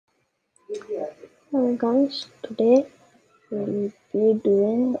Hello guys, today we'll be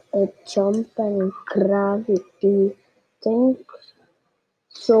doing a jump and gravity thing.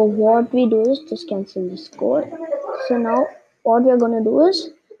 So what we do is just cancel this code. So now what we are going to do is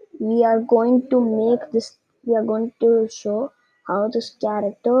we are going to show how this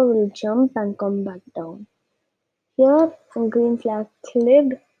character will jump and come back down. Here when green flag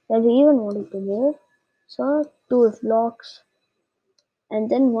clicked, that we even wanted to move. So two if blocks and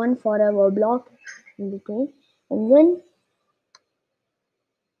then one forever block in between and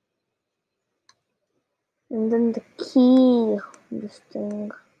then the key this thing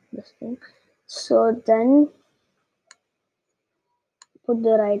so then put the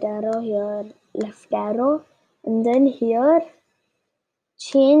right arrow here, left arrow, and then here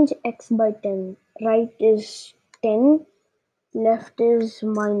change x by 10. Right is 10, left is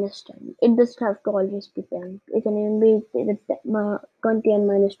minus 10. It doesn't have to always be 10. It can even be 20 and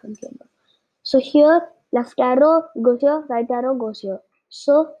minus 20. So here left arrow goes here, right arrow goes here.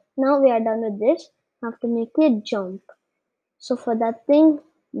 So now we are done with this. Have to make it jump. So for that thing,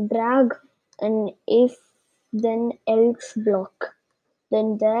 drag an if then else block.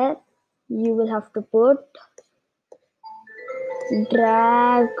 Then there you will have to put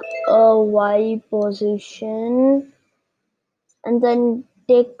drag a Y position and then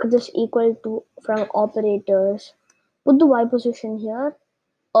take this equal to from operators. Put the Y position here.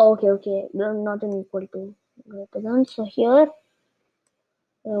 Oh, okay, not an equal to greater than. So here,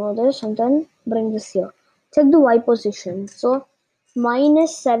 this and then bring this here. Check the Y position. So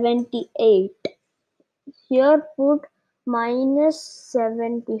minus 78. Here put minus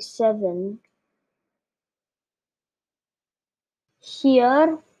 77.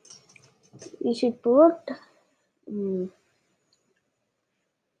 Here you should put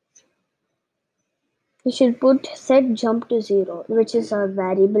set jump to 0, which is a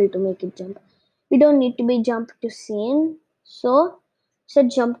variable to make it jump. We don't need to be jump to scene, so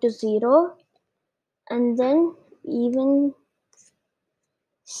set jump to 0 and then even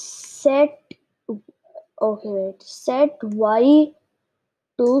set set y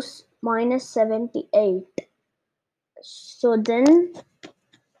to minus 78. So then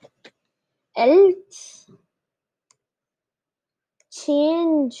else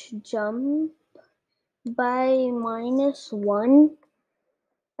change jump by minus 1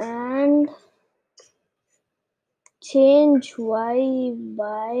 and change y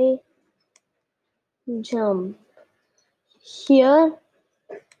by jump. Here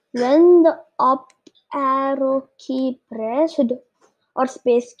when the up arrow key pressed or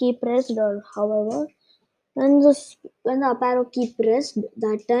space key pressed or however, when the up arrow key pressed,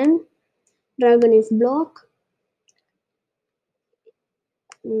 that time drag an if block.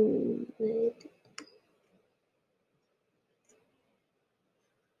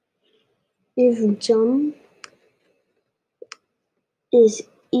 If jump is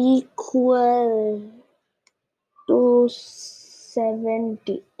equal to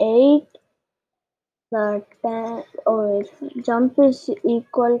 78, jump is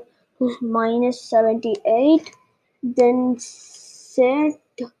equal to minus 78, then set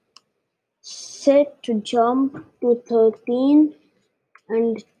jump to 13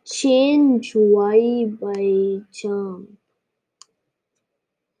 and change y by jump.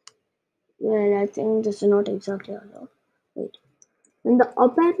 Well, I think this is not exactly allowed. Wait. When the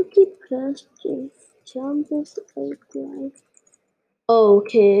up arrow key pressed, if jump is equal. Oh,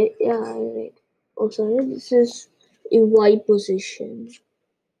 okay, yeah, wait. Oh, sorry, this is a Y position.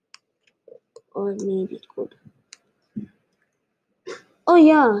 Or maybe it could. Oh,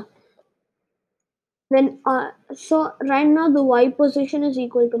 yeah. So right now the Y position is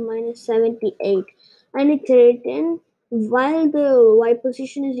equal to minus 78. And it's written while the Y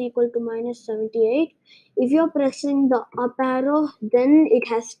position is equal to minus 78, if you're pressing the up arrow, then it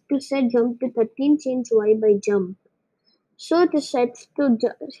has to set jump to 13, change Y by jump. So it sets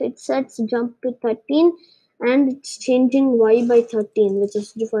jump to 13 and it's changing y by 13, which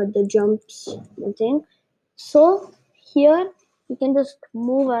is for the jumps thing. So here you can just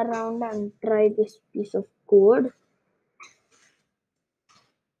move around and try this piece of code.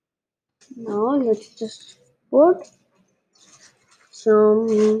 Now let's just put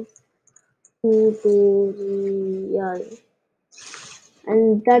some tutorial,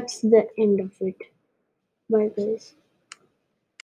 and that's the end of it. Bye guys.